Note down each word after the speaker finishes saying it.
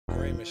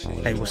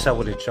Hey, what's up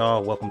with it,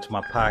 y'all? Welcome to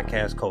my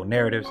podcast, Cold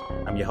Narratives.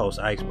 I'm your host,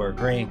 Iceberg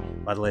Green.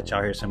 About to let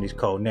y'all hear some of these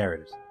cold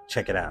narratives.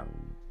 Check it out.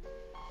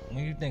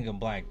 When you think of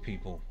black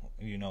people,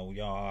 you know,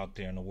 y'all out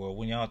there in the world,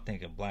 when y'all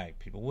think of black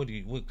people,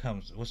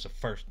 what's the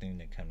first thing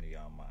that comes to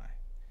y'all mind?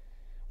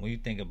 When you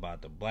think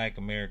about the black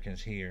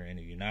Americans here in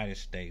the United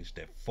States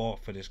that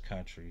fought for this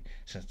country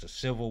since the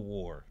Civil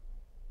War,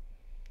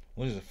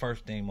 what is the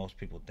first thing most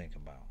people think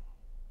about?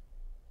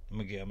 I'm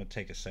gonna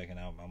take a second.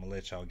 I'm gonna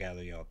let y'all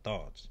gather y'all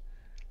thoughts.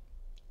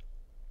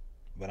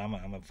 But I'm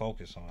gonna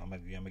focus on. I'm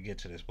gonna get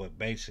to this. But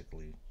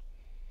basically,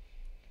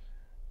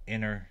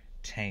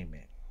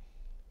 entertainment.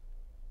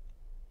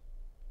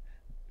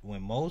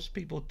 When most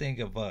people think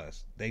of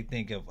us, they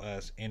think of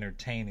us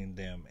entertaining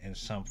them in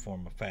some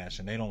form or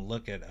fashion. They don't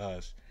look at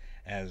us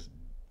as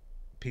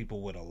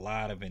people with a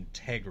lot of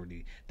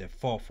integrity that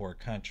fought for a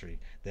country,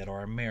 that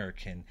are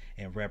American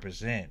and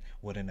represent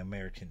what an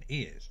American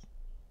is.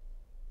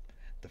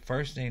 The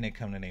first thing that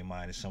comes to their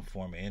mind is some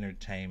form of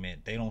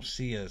entertainment. They don't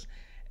see us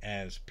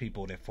as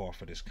people that fought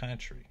for this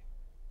country.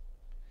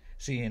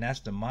 See, and that's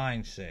the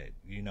mindset.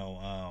 You know,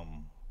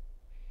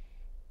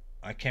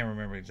 I can't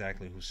remember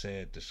exactly who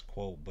said this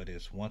quote, but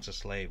it's once a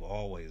slave,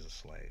 always a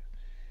slave.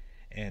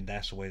 And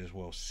that's the way this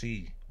world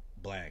see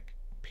black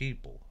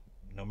people.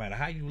 No matter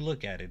how you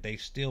look at it, they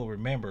still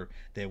remember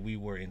that we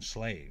were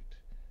enslaved.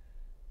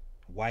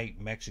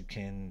 White,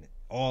 Mexican,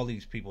 all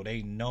these people,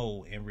 they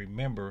know and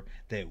remember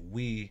that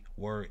we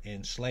were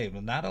enslaved.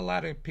 Not a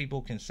lot of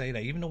people can say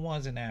that, even the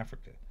ones in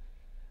Africa.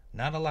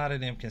 Not a lot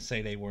of them can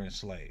say they were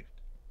enslaved.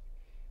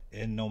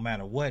 And no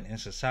matter what, in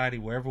society,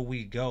 wherever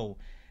we go,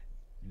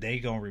 they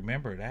gonna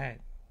remember that.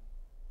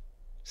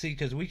 See,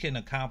 because we can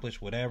accomplish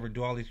whatever,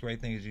 do all these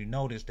great things. You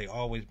notice they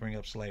always bring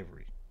up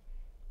slavery.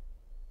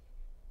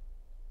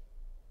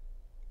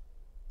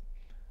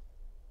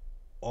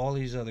 All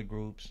these other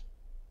groups,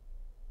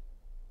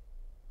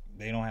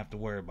 they don't have to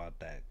worry about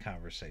that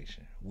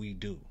conversation. We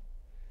do.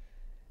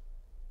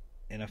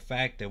 And the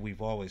fact that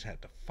we've always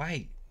had to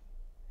fight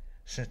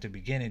since the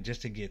beginning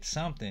just to get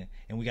something,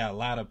 and we got a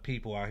lot of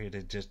people out here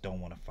that just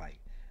don't want to fight.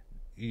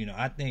 You know,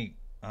 I think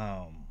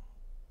a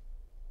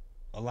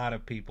lot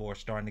of people are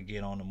starting to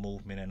get on the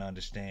movement and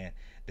understand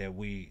that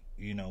we,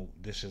 you know,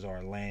 this is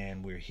our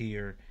land, we're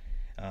here,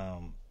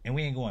 and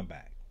we ain't going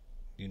back.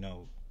 You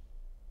know,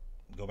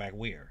 go back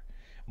where?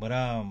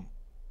 But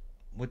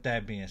with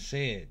that being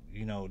said,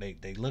 you know,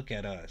 they look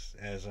at us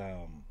as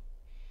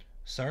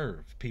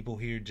serve people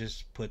here,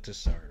 just put to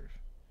serve.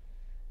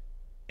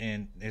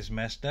 And it's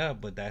messed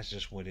up, but that's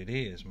just what it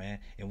is, man.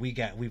 And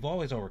we've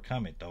always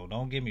overcome it, though.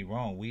 Don't get me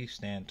wrong. We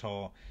stand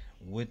tall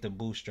with the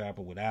bootstrap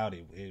or without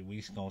it.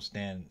 We gonna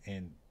stand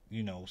and,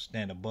 you know,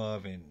 stand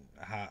above and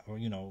high, or,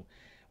 you know,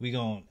 we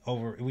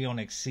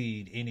gonna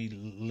exceed any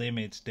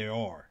limits there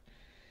are.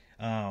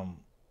 And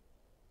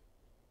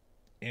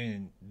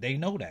they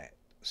know that.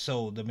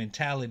 So the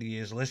mentality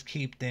is, let's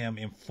keep them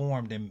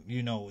informed, and,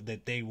 you know,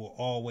 that they will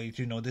always,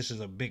 you know, this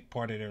is a big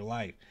part of their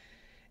life.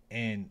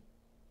 And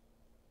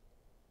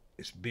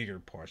it's bigger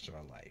parts of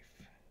our life,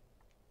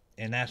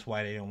 and that's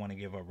why they don't want to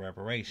give up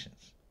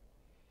reparations,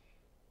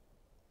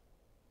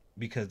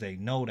 because they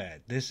know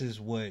that this is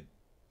what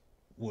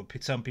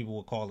some people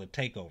would call a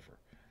takeover.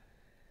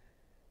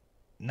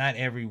 Not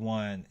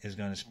everyone is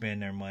going to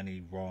spend their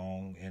money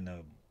wrong in a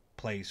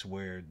place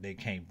where they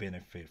can't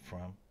benefit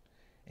from.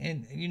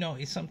 And, you know,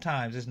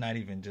 sometimes it's not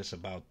even just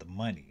about the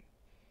money.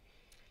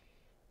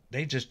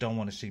 They just don't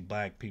want to see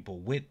black people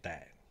with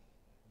that.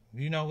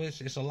 You know,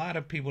 it's a lot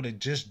of people that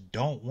just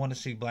don't want to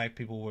see black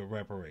people with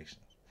reparations.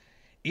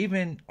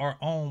 Even our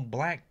own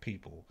black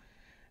people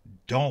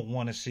don't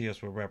want to see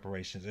us with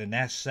reparations, and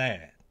that's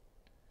sad.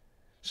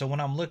 So when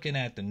I'm looking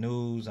at the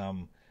news,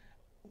 I'm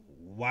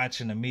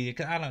watching the media,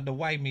 because the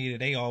white media,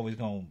 they always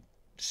gonna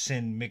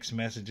send mixed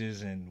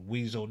messages and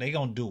weasel. They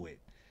gonna do it,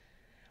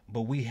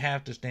 but we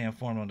have to stay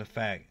informed on the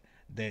fact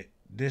that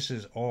this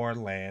is our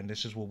land.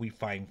 This is what we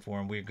fighting for,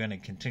 and we're gonna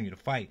continue to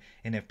fight.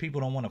 And if people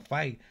don't want to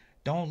fight,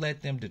 don't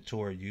let them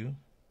detour you.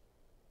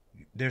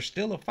 There's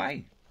still a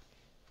fight.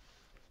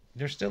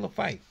 There's still a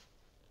fight.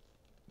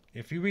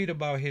 If you read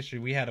about history,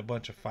 we had a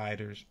bunch of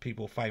fighters,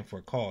 people fighting for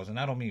a cause. And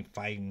I don't mean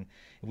fighting.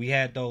 We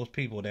had those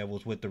people that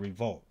was with the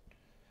revolt.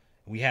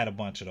 We had a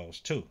bunch of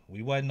those too.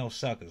 We wasn't no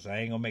suckers. I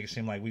ain't gonna make it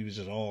seem like we was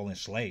just all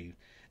enslaved.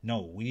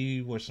 No,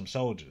 we were some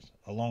soldiers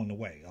along the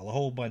way. A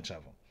whole bunch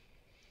of them.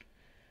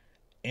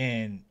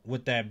 And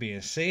with that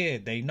being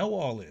said, they know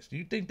all this. Do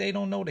you think they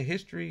don't know the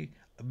history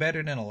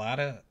better than a lot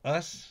of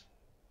us?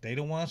 They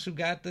the ones who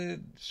got the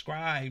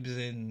scribes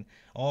and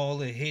all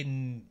the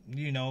hidden,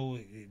 you know,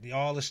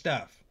 all the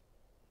stuff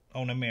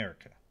on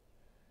America.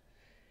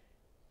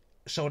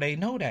 So they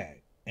know that,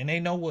 and they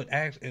know what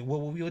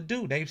we would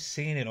do. They've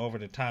seen it over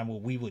the time,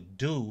 what we would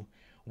do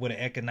with an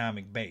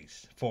economic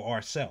base for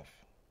ourselves.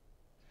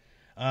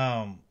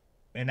 And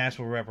that's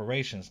what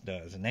reparations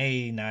does. And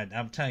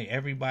I'm telling you,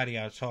 everybody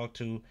I talk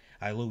to,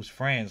 I lose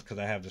friends because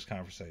I have this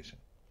conversation.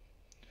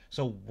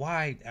 So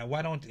why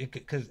don't,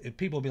 because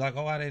people be like,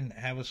 oh, I didn't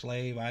have a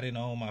slave, I didn't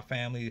own my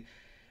family.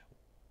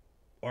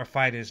 Our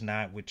fight is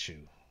not with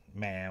you,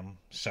 ma'am,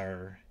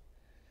 sir.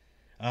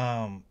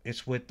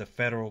 It's with the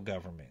federal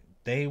government.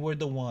 They were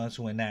the ones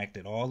who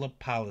enacted all the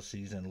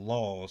policies and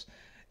laws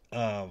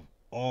of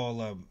all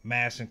the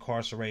mass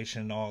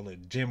incarceration, all the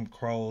Jim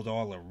Crows,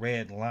 all the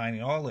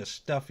redlining, all the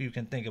stuff you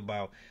can think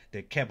about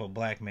that kept a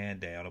black man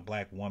down, a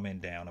black woman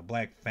down, a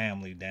black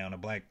family down, a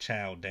black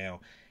child down.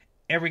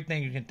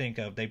 Everything you can think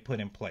of, they put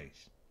in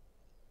place.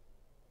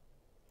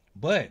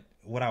 But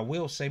what I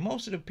will say,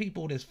 most of the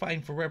people that's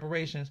fighting for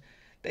reparations,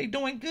 they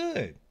doing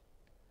good.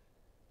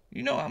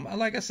 You know, I'm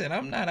like I said,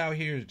 I'm not out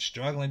here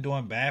struggling,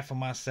 doing bad for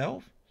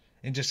myself,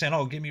 and just saying,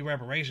 "Oh, give me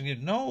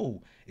reparations."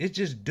 No, it's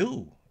just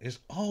due. It's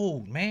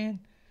old, man,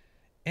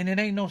 and it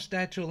ain't no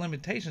statute of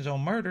limitations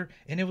on murder.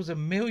 And it was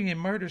 1,000,000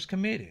 murders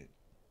committed,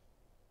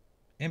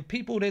 and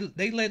people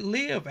they let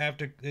live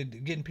after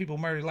getting people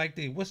murdered. Like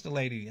what's the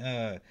lady?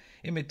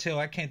 Emmett Till.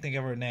 I can't think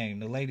of her name.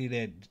 The lady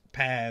that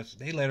passed,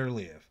 they let her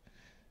live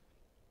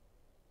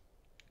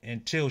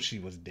until she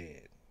was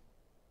dead,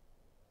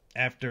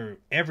 after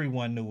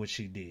everyone knew what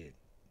she did.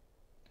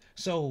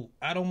 So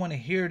I don't want to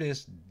hear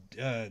this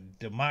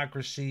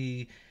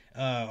democracy,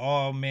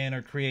 all men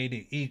are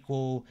created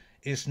equal.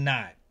 It's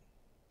not.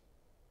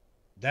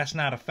 That's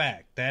not a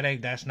fact.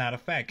 That's not a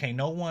fact. Can't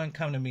no one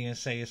come to me and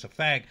say it's a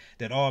fact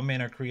that all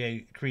men are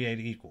created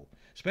equal.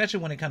 Especially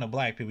when it comes to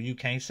black people, you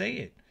can't say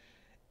it.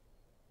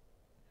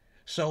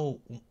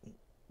 So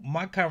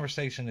my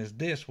conversation is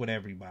this with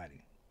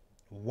everybody: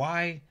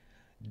 why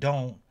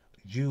don't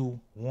you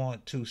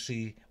want to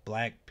see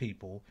black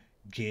people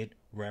get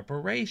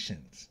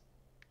reparations?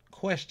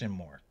 Question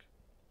mark.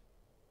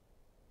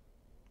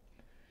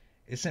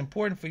 It's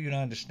important for you to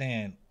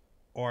understand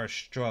our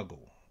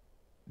struggle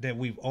that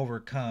we've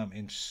overcome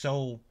in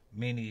so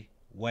many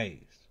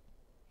ways.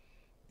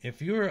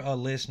 If you're a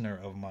listener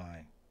of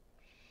mine,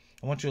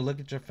 I want you to look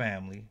at your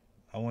family.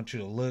 I want you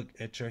to look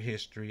at your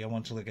history. I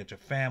want you to look at your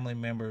family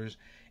members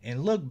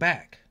and look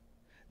back.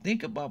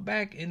 Think about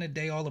back in the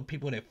day, all the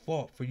people that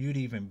fought for you to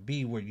even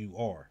be where you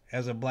are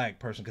as a black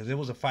person, because it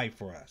was a fight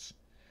for us.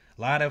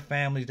 A lot of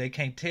families, they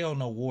can't tell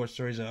no war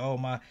stories of, oh,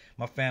 my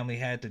family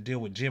had to deal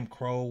with Jim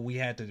Crow. We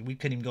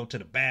couldn't even go to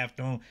the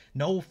bathroom.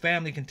 No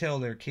family can tell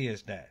their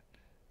kids that.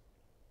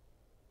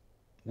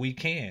 We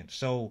can.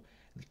 So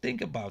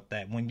think about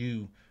that when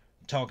you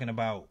talking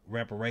about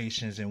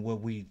reparations and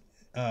what we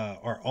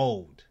are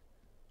owed.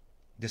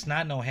 It's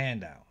not no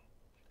handout.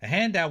 A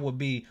handout would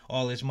be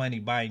all this money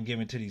Biden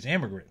giving to these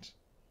immigrants.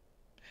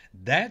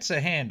 That's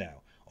a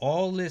handout.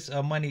 All this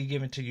money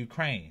given to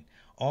Ukraine.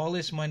 All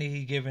this money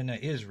he giving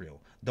to Israel.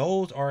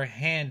 Those are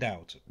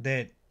handouts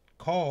that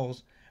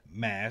cause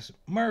mass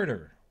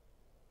murder.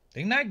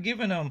 They're not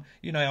giving them,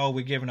 oh,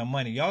 we're giving them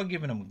money. Y'all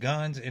giving them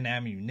guns and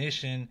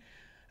ammunition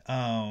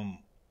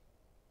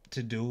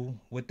to do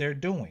what they're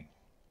doing.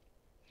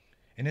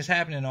 And it's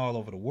happening all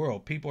over the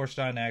world. People are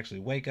starting to actually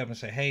wake up and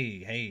say,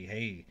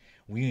 hey,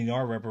 we need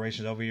our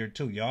reparations over here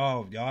too.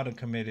 Y'all done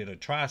committed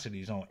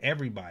atrocities on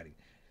everybody.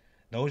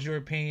 Those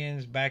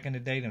Europeans back in the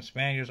day, them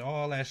Spaniards,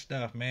 all that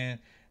stuff, man.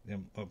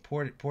 Them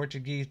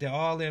Portuguese, they're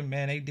all them,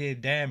 man, they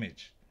did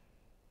damage.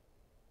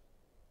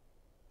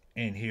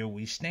 And here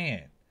we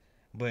stand.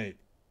 But,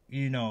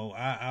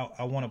 I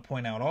want to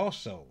point out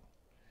also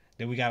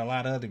that we got a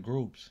lot of other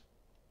groups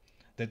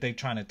that they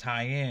trying to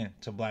tie in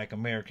to black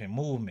American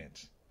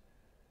movements.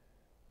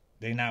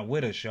 They not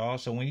with us, y'all.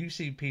 So when you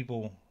see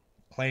people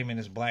claiming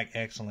this black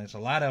excellence, a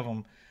lot of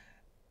them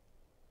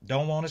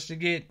don't want us to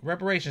get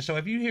reparations. So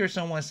if you hear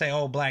someone say,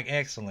 oh, black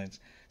excellence,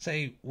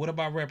 say, what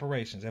about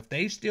reparations? If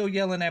they still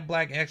yelling at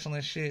black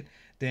excellence shit,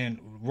 then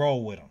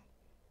roll with them.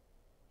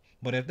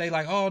 But if they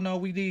like, oh, no,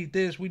 we need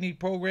this, we need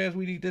programs,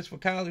 we need this for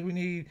college, we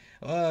need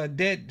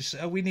debt,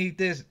 we need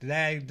this,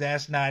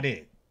 that's not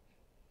it.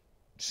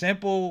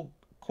 Simple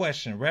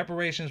question.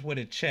 Reparations with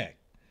a check.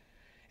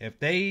 If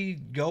they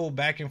go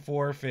back and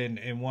forth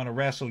and want to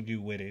wrestle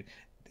you with it,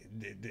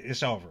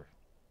 it's over.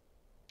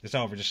 It's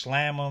over. Just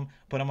slam them,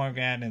 put them on the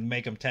ground, and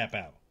make them tap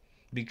out.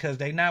 Because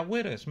they not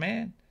with us,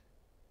 man.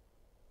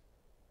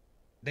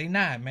 They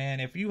not, man.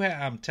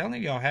 I'm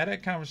telling y'all, have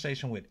that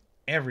conversation with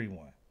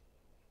everyone.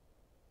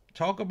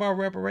 Talk about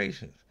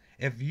reparations.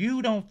 If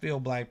you don't feel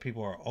black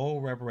people are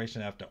owed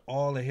reparations after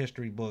all the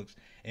history books,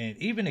 and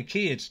even the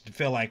kids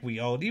feel like we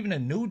owed, even the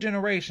new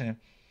generation,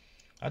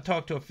 I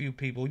talked to a few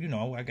people,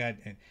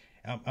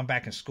 I'm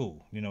back in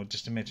school,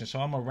 just to mention. So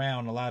I'm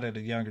around a lot of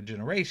the younger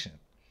generation.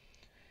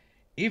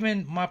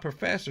 Even my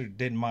professor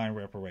didn't mind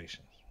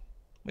reparations.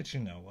 But,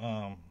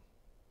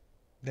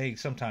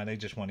 sometimes they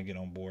just want to get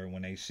on board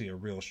when they see a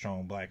real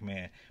strong black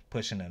man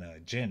pushing an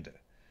agenda.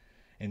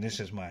 And this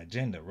is my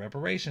agenda.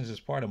 Reparations is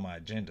part of my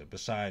agenda.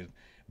 Besides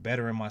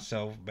bettering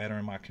myself,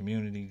 bettering my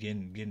community,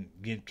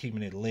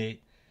 keeping it lit.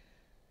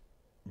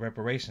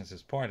 Reparations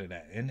is part of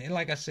that. And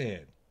like I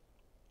said,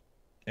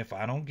 if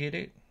I don't get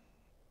it,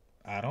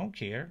 I don't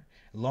care.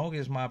 As long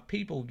as my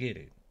people get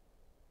it.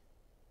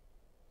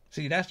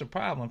 See, that's the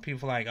problem.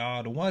 People are like,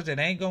 oh, the ones that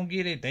ain't gonna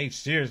get it, they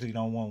seriously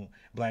don't want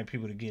black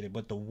people to get it.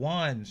 But the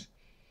ones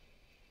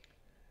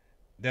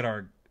that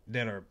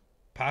are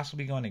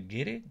possibly gonna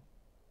get it,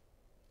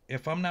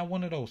 if I'm not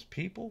one of those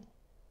people,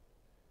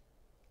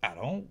 I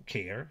don't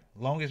care.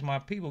 Long as my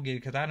people get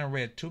it, because I done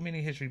read too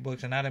many history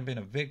books and I done been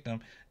a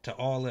victim to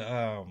all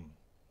the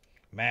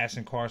mass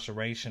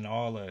incarceration,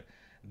 all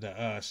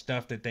the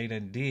stuff that they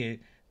done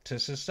did to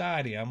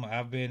society.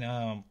 I've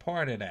been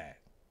part of that.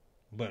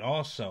 But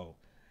also,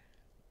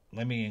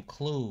 let me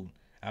include,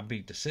 I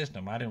beat the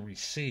system. I didn't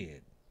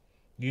recede.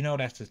 You know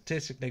that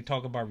statistic they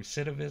talk about,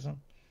 recidivism?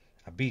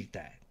 I beat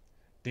that.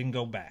 Didn't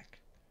go back.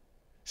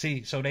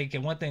 See, so they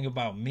can, one thing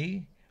about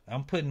me,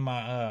 I'm putting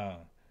my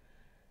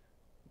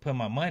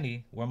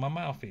money where my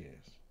mouth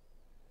is.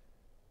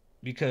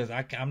 Because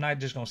I'm not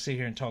just going to sit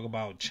here and talk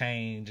about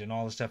change and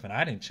all this stuff, and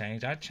I didn't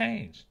change. I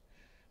changed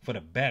for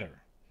the better.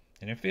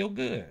 And it feel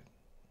good.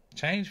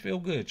 Change feel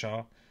good,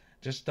 y'all.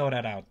 Just throw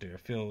that out there.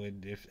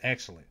 It's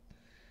excellent.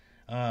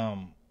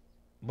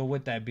 But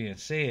with that being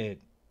said,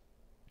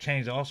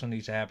 change also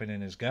needs to happen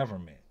in this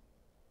government.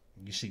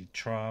 You see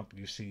Trump,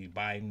 you see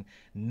Biden.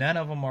 None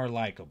of them are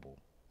likable.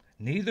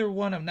 Neither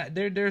one of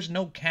them. There's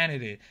no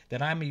candidate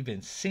that I'm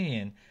even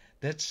seeing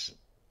that's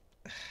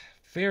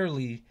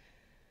fairly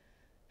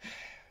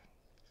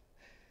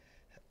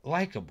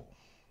likable.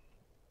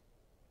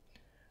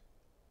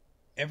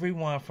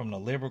 Everyone from the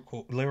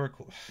lyrical,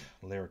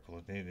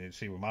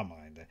 see where my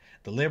mind at.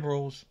 The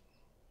liberals,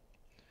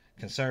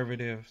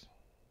 conservatives,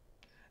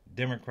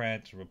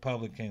 Democrats,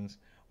 Republicans,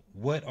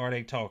 what are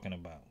they talking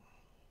about?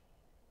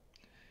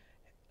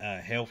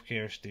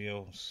 Healthcare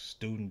still,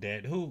 student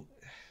debt. Who?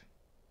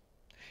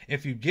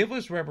 If you give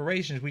us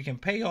reparations, we can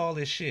pay all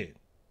this shit.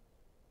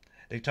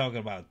 They talking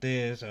about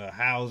this,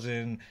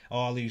 housing,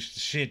 all these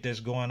shit that's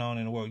going on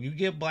in the world. You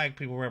give black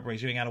people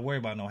reparations, you ain't got to worry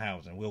about no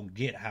housing. We'll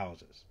get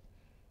houses.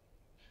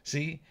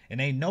 See? And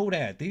they know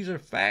that. These are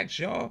facts,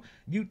 y'all.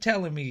 You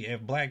telling me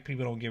if black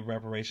people don't get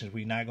reparations,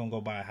 we not going to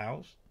go buy a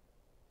house?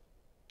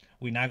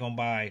 We not going to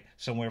buy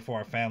somewhere for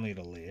our family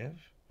to live?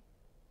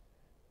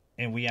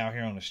 And we out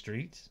here on the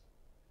streets?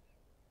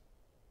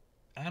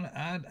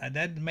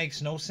 That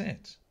makes no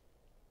sense.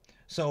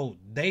 So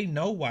they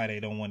know why they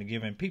don't want to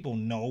give, and people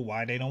know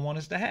why they don't want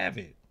us to have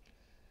it.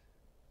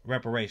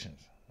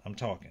 Reparations, I'm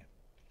talking.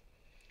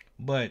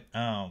 But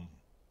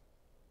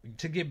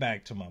to get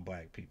back to my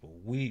black people,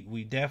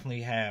 we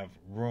definitely have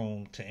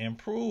room to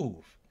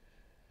improve.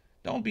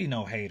 Don't be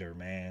no hater,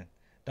 man.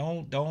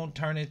 Don't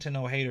turn into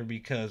no hater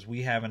because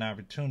we have an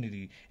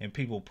opportunity and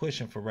people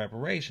pushing for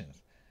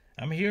reparations.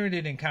 I'm hearing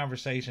it in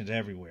conversations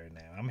everywhere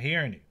now. I'm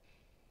hearing it.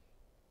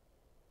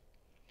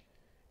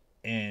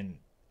 And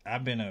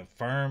I've been a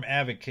firm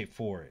advocate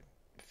for it.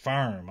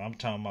 Firm. I'm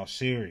talking about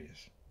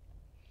serious.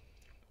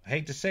 I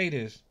hate to say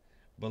this,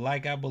 but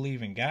like I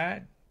believe in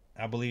God,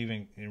 I believe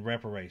in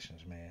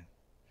reparations, man.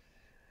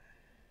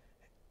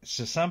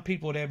 So some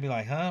people, they'll be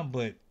like, huh?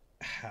 But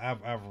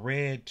I've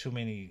read too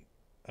many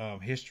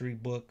history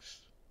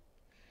books.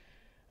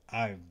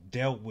 I've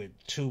dealt with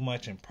too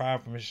much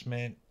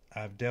impoverishment.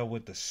 I've dealt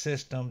with the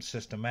system,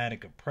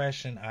 systematic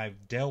oppression.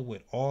 I've dealt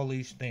with all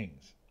these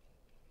things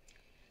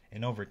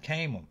and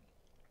overcame them.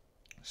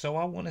 So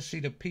I want to see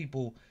the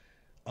people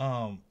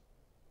that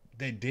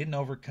didn't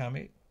overcome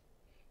it,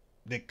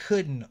 that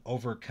couldn't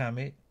overcome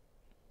it,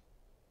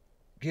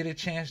 get a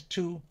chance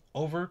to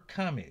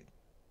overcome it.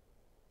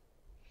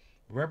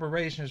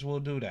 Reparations will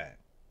do that.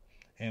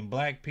 And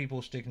black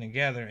people sticking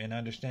together and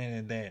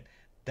understanding that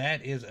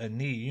that is a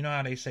need. You know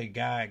how they say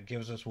God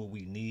gives us what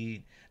we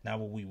need, not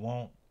what we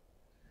want?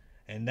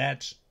 And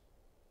that's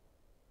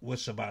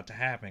what's about to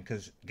happen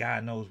because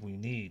God knows we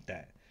need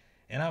that.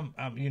 And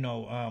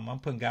I'm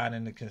putting God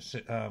in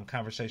the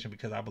conversation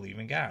because I believe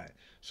in God.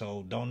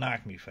 So don't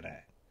knock me for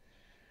that.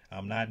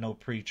 I'm not no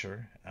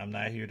preacher. I'm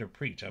not here to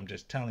preach. I'm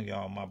just telling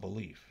y'all my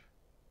belief.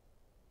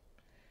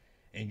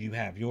 And you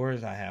have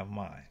yours, I have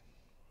mine.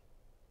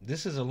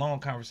 This is a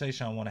long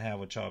conversation I want to have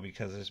with y'all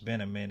because it's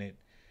been a minute.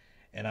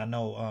 And I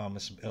know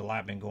it's a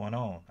lot been going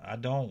on. I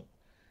don't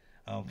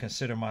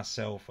consider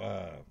myself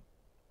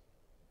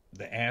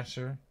the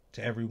answer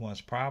to everyone's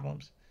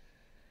problems.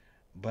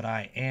 But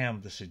I am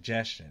the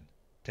suggestion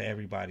to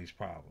everybody's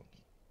problems.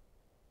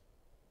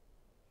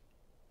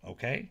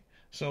 Okay?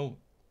 So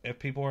if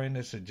people are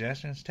into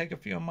suggestions, take a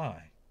few of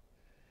mine.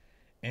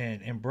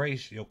 And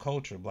embrace your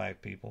culture,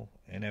 black people.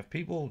 And if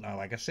people, now,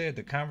 like I said,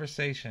 the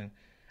conversation,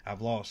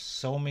 I've lost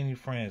so many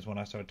friends when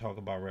I started talking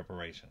about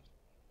reparations.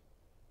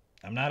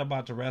 I'm not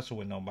about to wrestle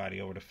with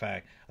nobody over the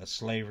fact of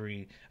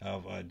slavery,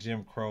 of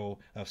Jim Crow,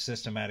 of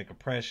systematic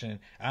oppression.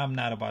 I'm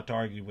not about to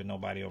argue with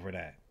nobody over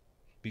that.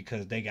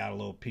 Because they got a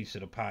little piece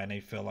of the pie and they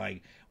feel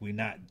like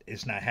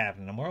it's not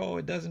happening no more. Oh,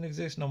 it doesn't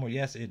exist no more.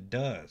 Yes, it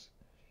does.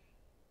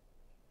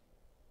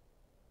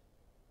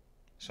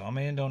 So I'm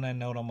going to end on that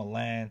note. I'm going to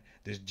land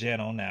this jet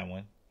on that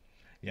one.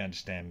 You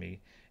understand me?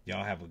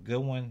 Y'all have a good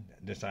one.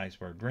 This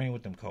Iceberg Green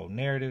with them cold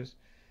narratives.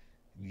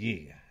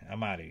 Yeah,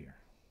 I'm out of here.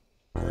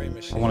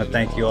 I want to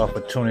thank you all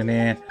for tuning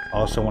in. I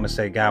also want to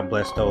say God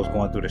bless those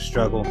going through the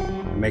struggle.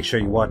 And make sure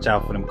you watch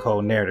out for them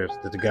cold narratives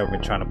that the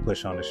government trying to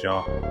push on us,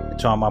 y'all. And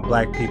to all my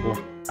black people,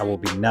 I will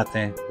be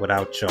nothing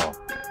without y'all.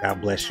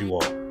 God bless you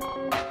all.